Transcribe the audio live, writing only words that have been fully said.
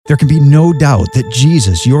There can be no doubt that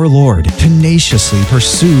Jesus, your Lord, tenaciously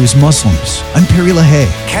pursues Muslims. I'm Perry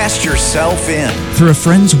LaHaye. Cast yourself in. Through a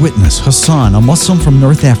friend's witness, Hassan, a Muslim from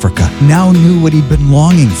North Africa, now knew what he'd been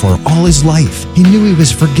longing for all his life. He knew he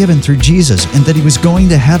was forgiven through Jesus and that he was going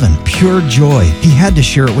to heaven. Pure joy. He had to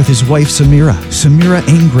share it with his wife, Samira. Samira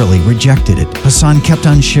angrily rejected it. Hassan kept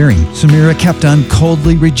on sharing. Samira kept on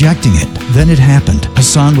coldly rejecting it. Then it happened.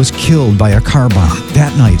 Hassan was killed by a car bomb.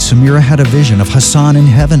 That night, Samira had a vision of Hassan in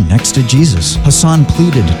heaven next to Jesus. Hassan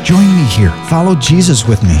pleaded, "Join me here. Follow Jesus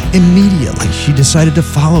with me." Immediately, she decided to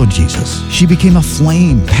follow Jesus. She became a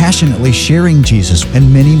flame, passionately sharing Jesus,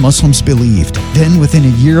 and many Muslims believed. Then, within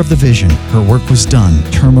a year of the vision, her work was done.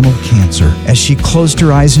 Terminal cancer. As she closed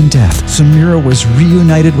her eyes in death, Samira was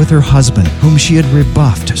reunited with her husband, whom she had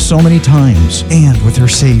rebuffed so many times, and with her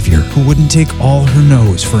Savior, who wouldn't take all her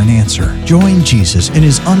no's for an answer. Join Jesus in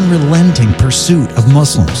his unrelenting pursuit of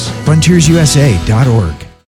Muslims. FrontiersUSA.org